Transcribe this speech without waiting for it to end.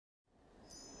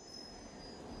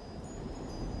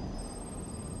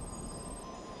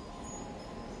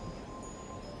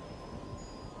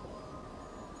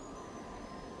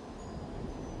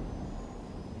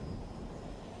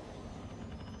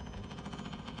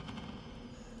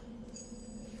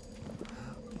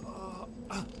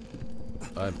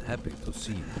I'm happy to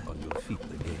see you on your feet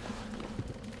again.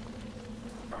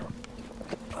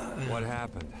 What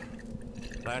happened?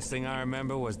 Last thing I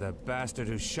remember was the bastard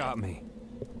who shot me.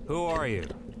 Who are you?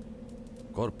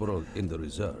 Corporal in the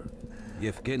reserve,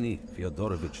 Yevgeny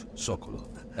Fyodorovich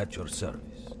Sokolov, at your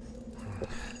service.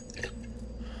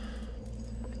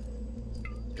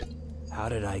 How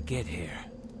did I get here?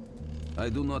 I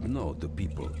do not know the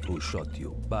people who shot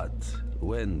you, but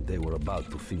when they were about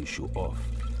to finish you off,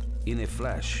 in a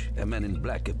flash, a man in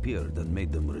black appeared and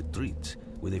made them retreat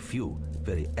with a few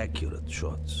very accurate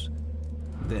shots.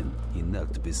 Then he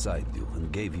knelt beside you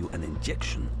and gave you an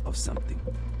injection of something.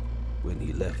 When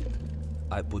he left,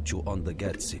 I put you on the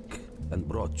Gatsik and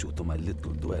brought you to my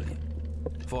little dwelling.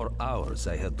 For hours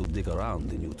I had to dig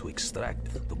around in you to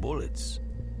extract the bullets.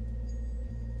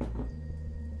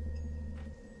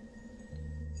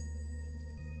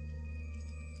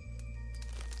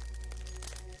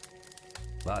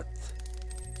 But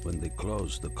when they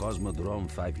closed the Cosmodrome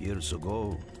 5 years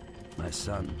ago, my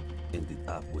son ended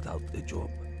up without a job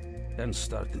and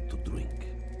started to drink.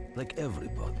 Like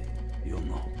everybody, you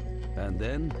know. And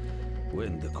then,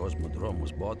 when the Cosmodrome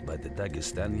was bought by the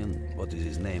Dagestanian, what is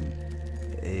his name?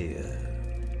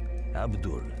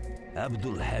 Abdul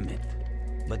Hamid.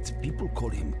 But people call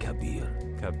him Kabir.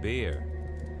 Kabir?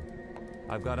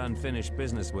 I've got unfinished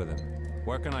business with him.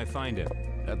 Where can I find him?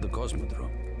 At the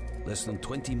Cosmodrome. Less than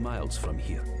 20 miles from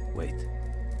here. Wait.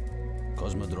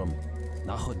 Cosmodrome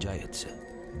Nakhodjayetse.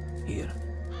 Here.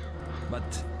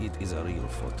 But it is a real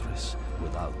fortress.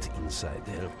 Without inside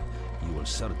help, you will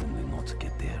certainly not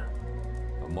get there.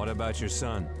 And what about your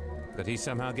son? Could he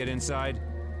somehow get inside?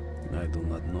 I do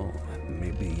not know.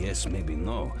 Maybe yes, maybe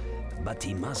no. But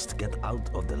he must get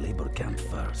out of the labor camp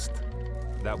first.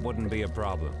 That wouldn't be a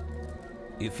problem.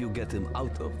 If you get him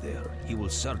out of there, he will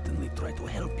certainly try to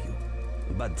help you.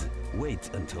 But wait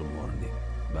until morning.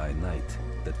 By night,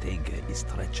 the Taiga is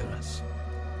treacherous.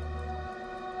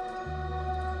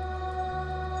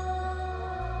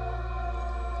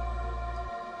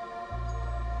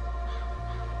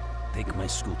 Take my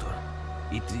scooter.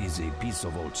 It is a piece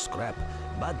of old scrap,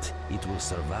 but it will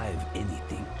survive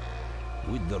anything.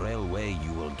 With the railway,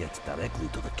 you will get directly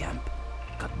to the camp.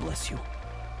 God bless you.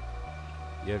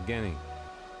 Yevgeny,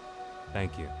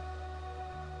 thank you.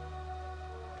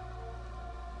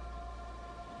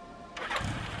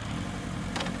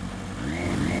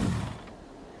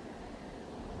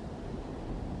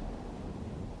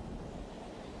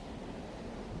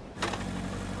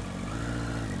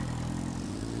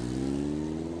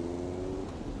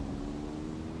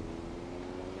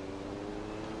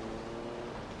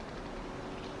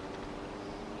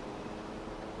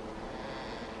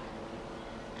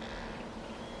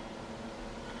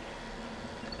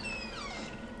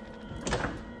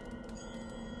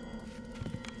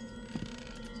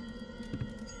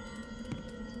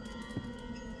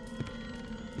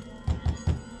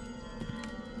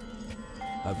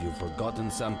 Have you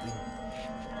forgotten something?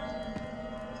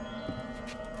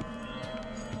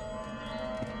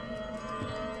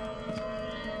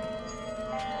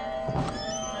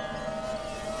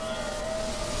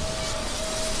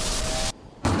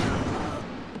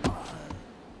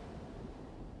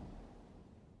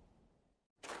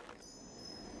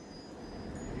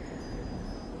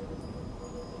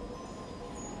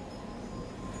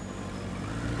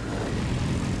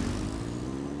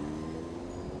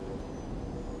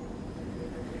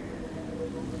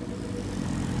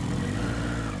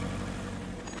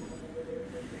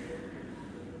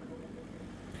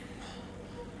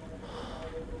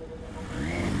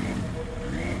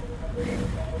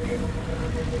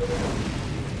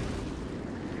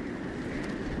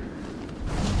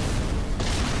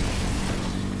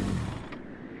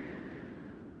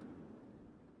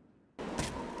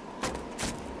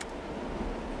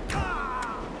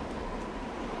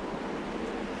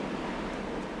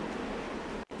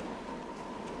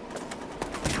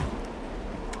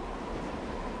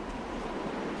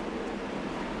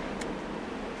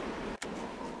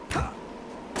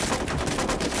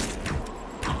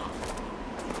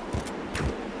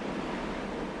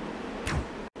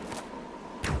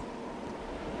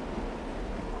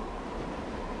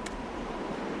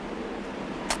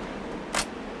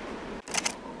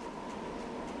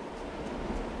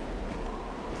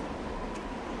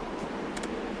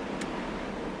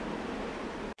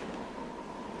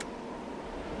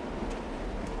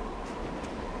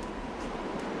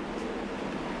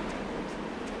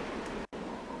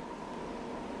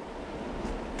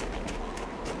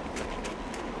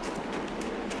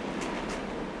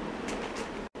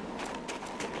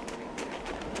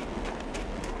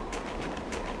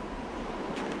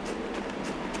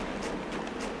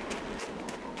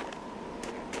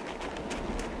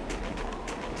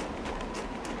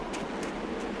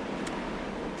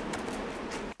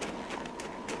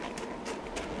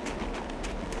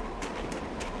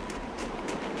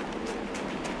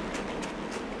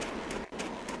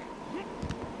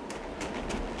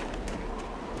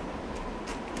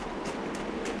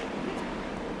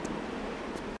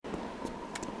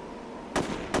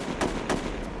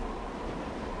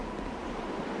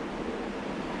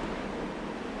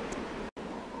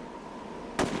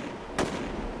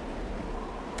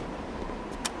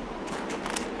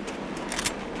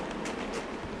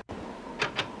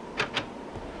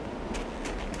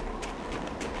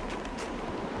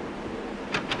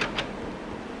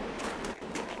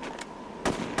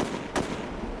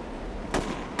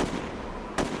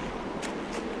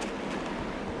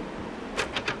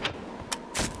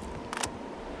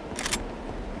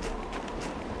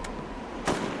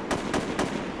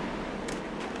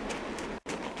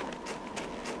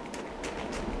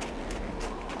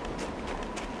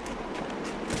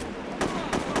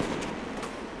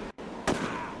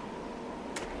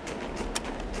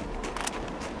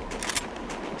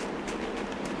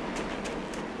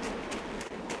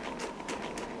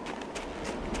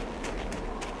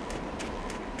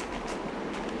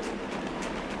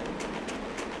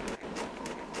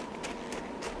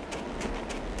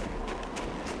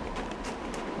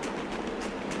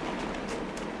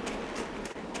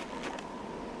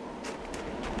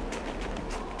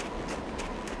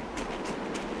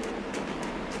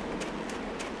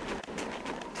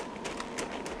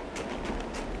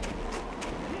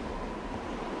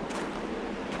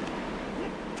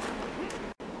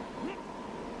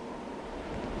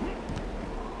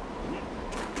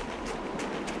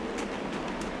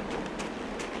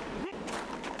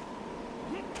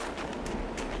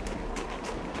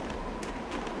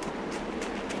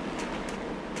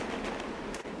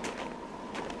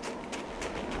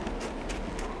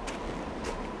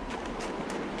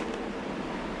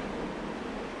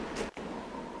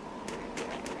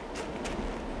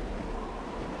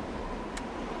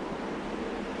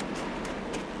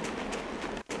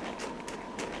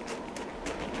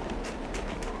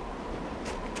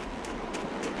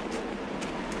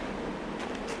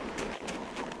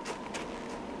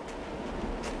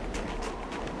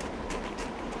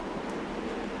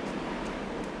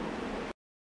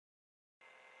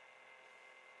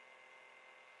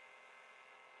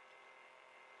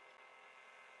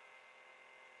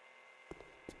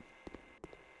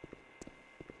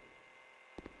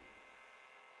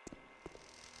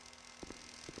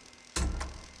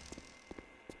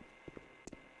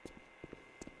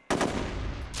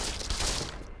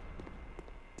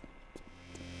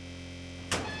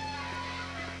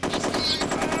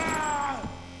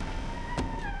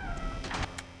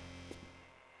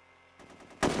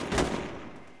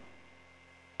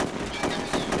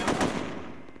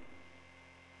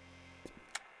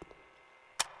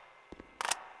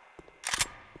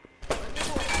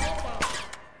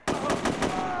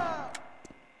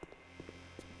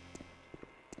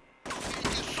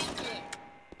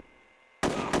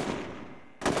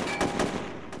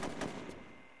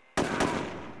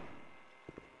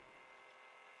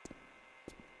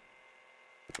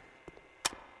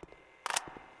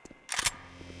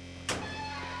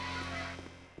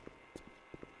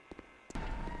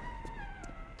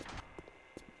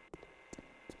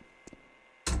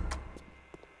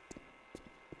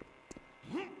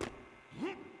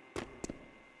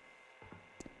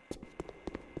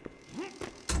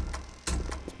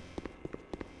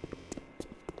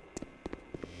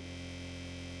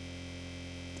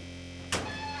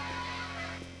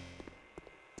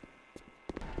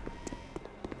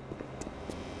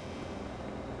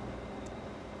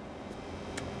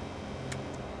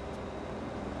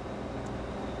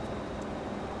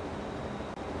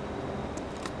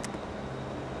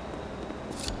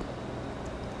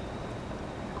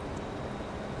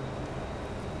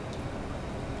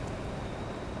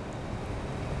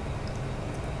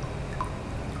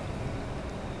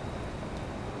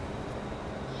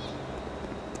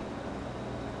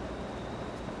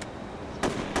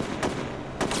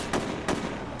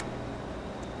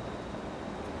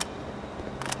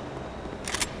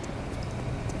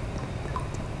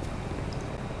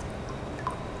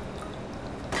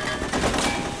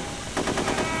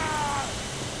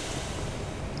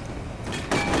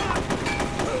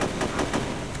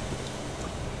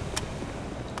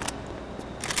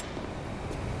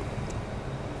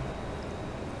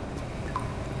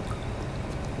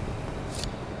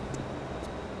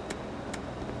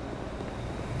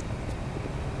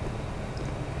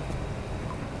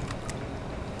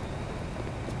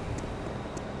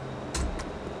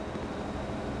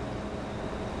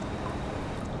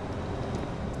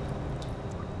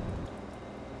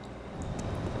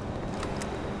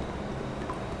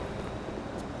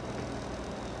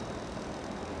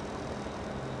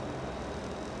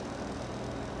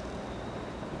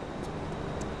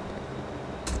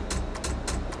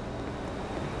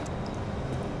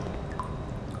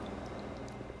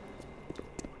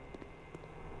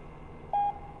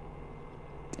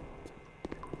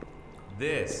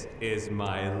 This is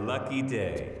my lucky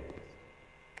day.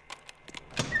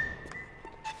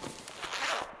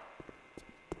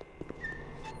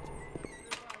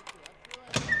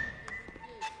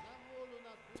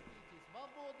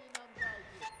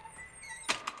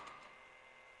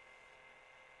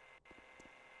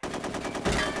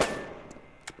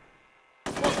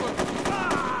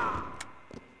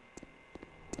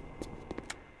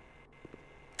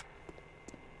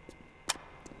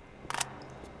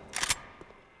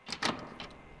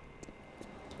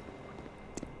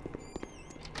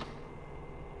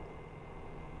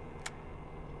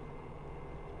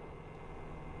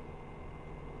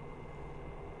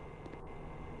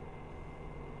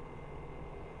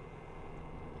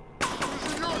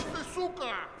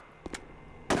 Сука!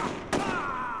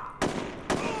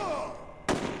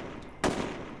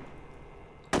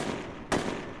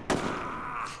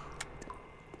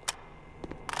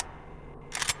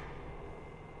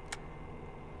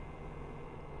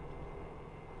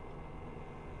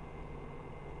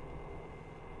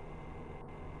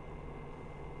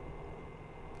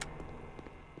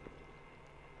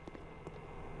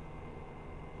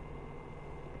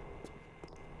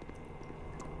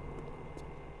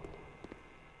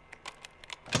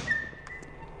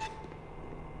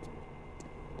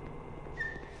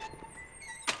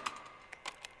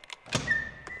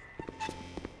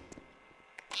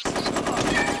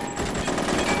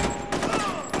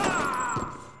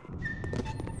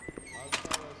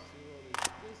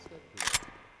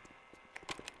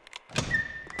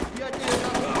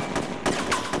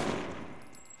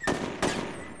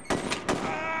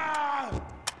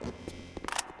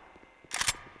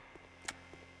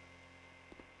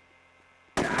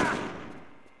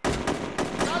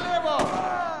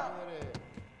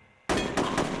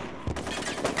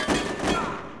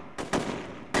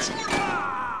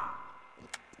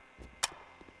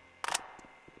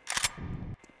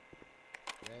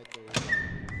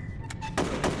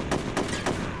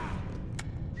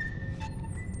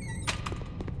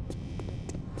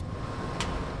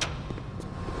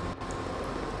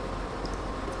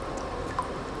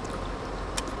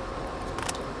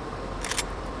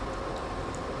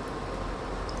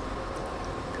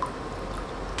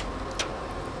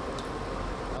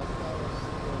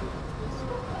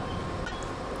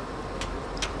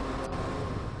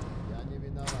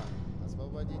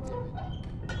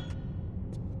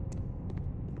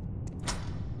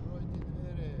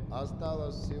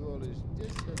 Осталось всего лишь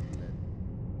 10 лет.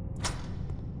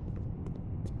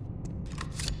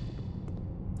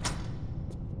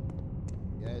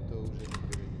 Я это уже не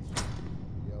перенесу.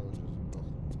 Я уже сдохну.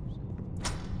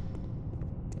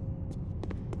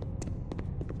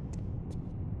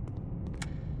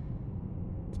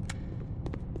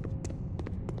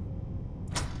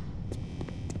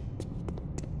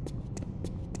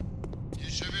 Не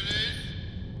шевелись!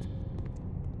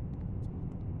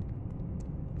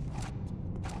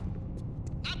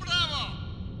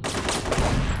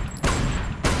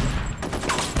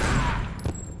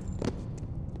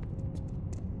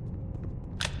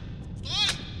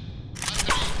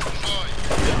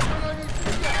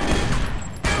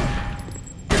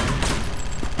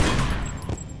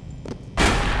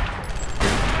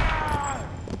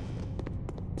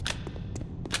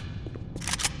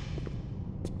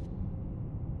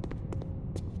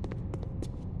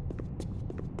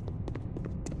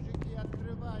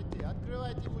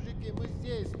 Открывайте, мужики, мы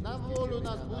здесь. На волю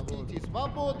нас пустите.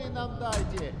 Свободы нам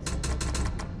дайте.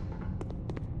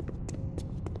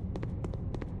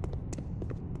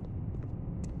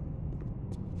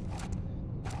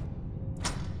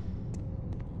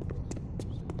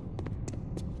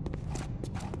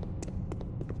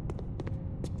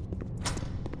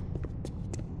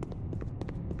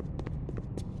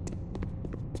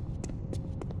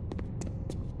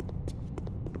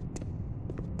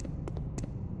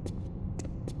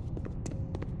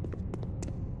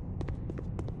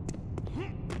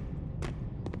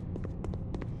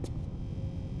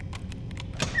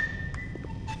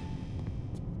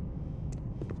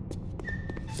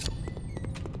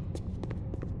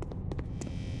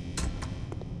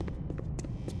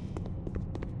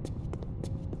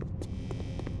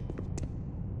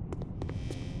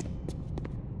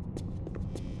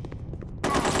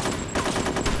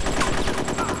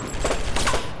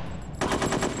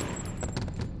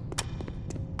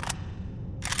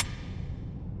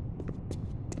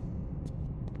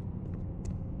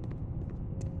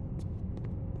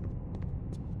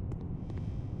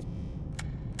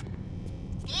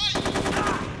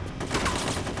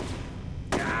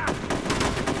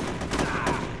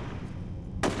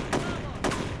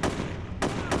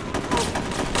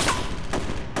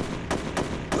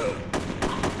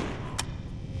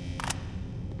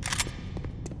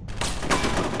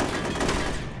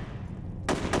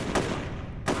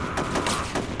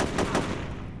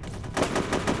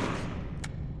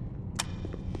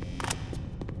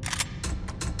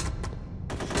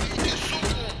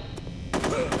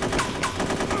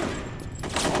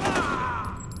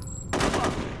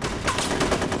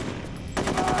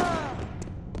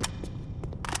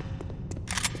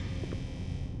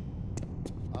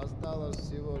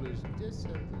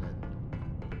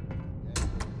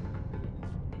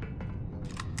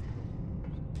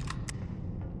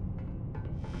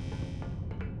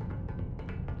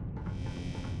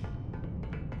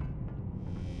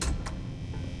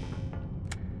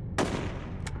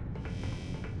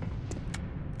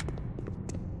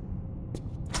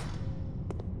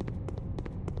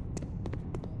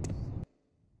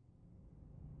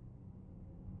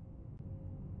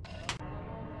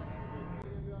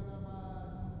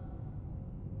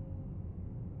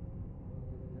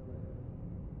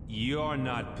 You're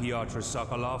not Pyotr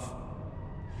Sokolov?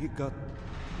 He got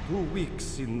 2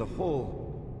 weeks in the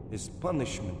hole as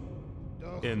punishment.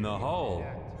 In the hole?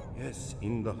 Yes,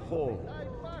 in the hole.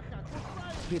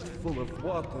 Pit full of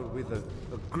water with a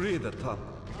grid atop.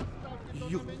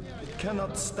 You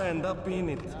cannot stand up in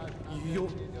it. You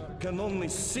can only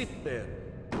sit there.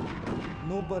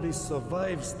 Nobody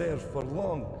survives there for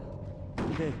long.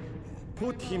 They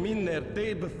put him in there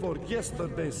day before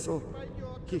yesterday, so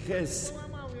he has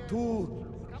 2,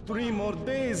 3 more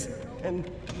days, and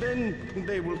then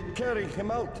they will carry him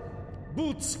out.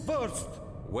 Boots first.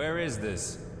 Where is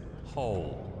this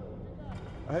hole?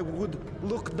 I would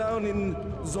look down in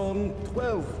zone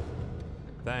 12.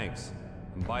 Thanks.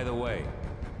 And by the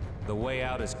way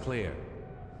out is clear.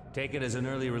 Take it as an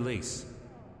early release.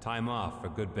 Time off for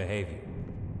good behavior.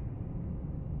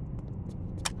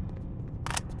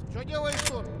 Что делаешь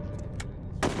тут?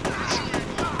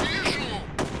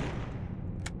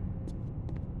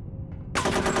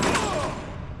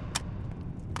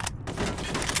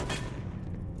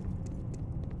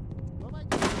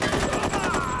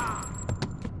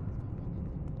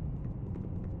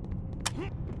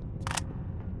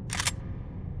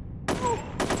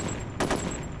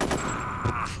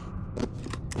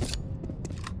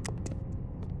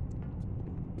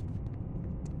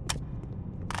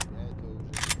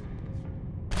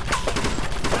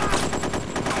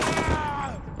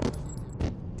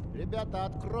 Ребята,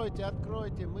 откройте,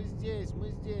 откройте, мы здесь,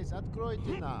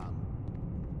 откройте нам.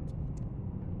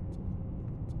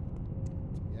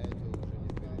 Я это уже не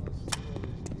перенесу.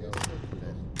 Я уже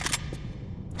плохо.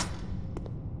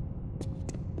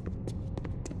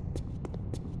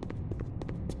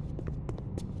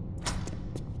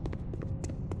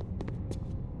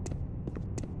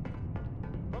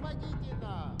 Помогите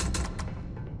нам!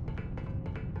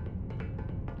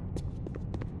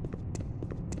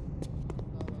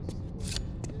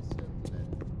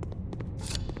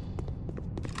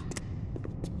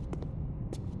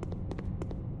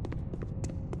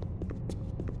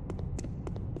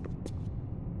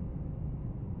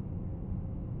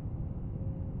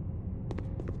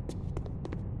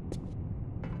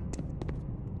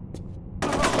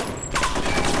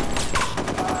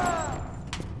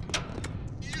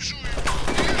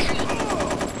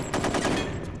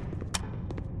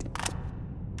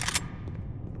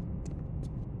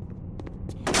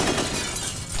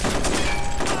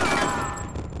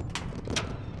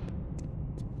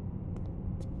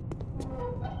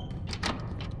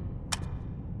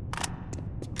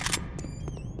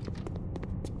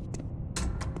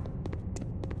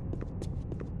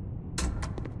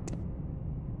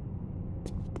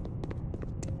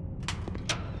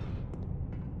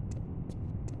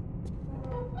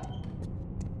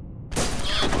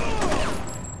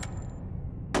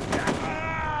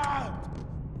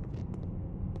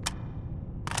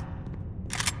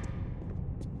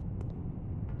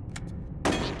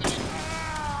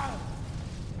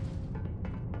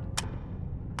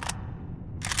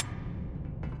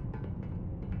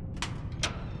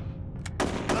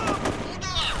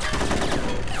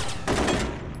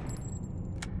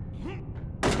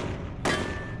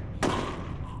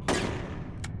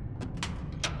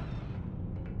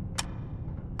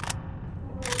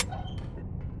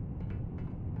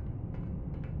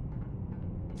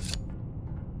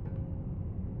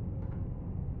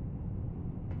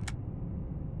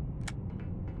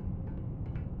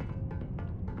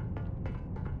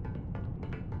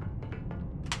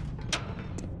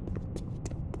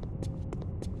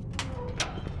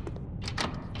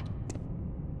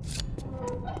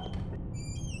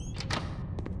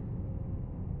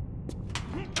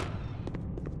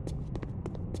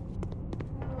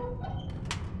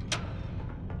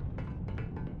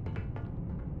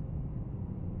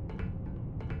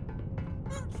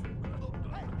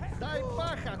 Дай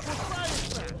паха,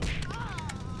 кусается!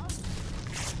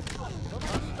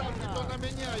 Поставьте то на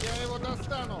меня, я его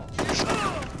достану!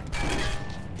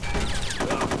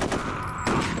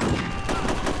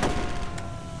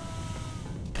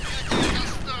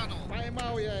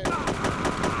 Поймал я его!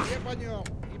 Не по нем!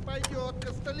 И пойдет,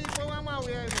 костыли поломал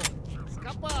я ему!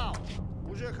 Скопал!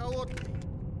 Уже холодный!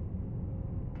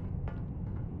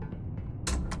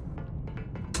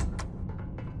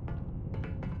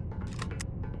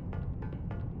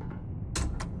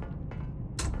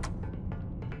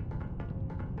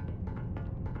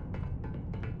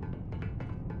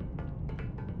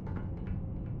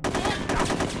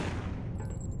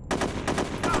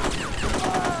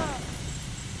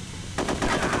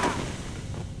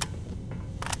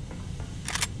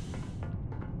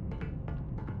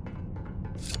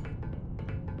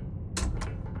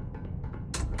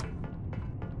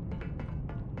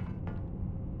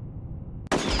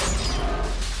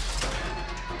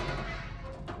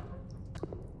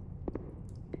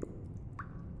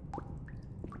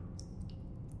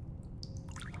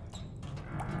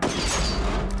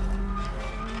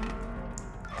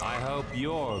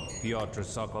 you're Pyotr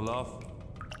Sokolov,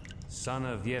 son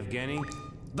of Yevgeny?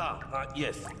 Da,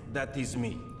 yes, that is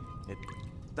me.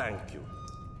 Thank you.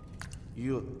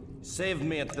 You saved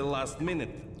me at the last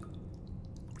minute.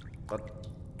 But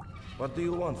what do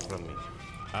you want from me?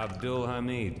 Abdul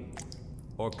Hamid.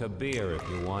 Or Kabir, if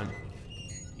you want.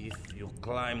 If you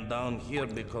climb down here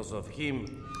because of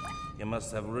him, he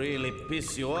must have really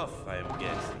pissed you off, I am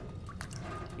guessing.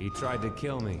 He tried to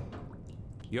kill me.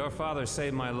 Your father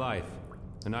saved my life,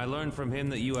 and I learned from him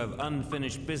that you have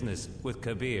unfinished business with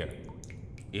Kabir.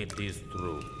 It is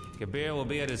true. Kabir will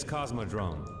be at his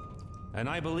cosmodrome, and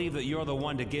I believe that you're the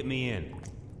one to get me in.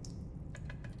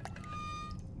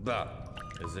 Da,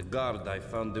 as a guard, I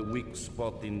found a weak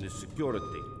spot in the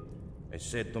security. I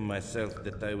said to myself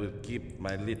that I will keep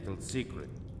my little secret.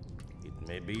 It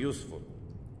may be useful.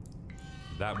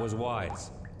 That was wise.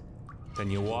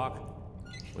 Can you walk?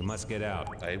 We must get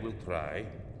out. I will try.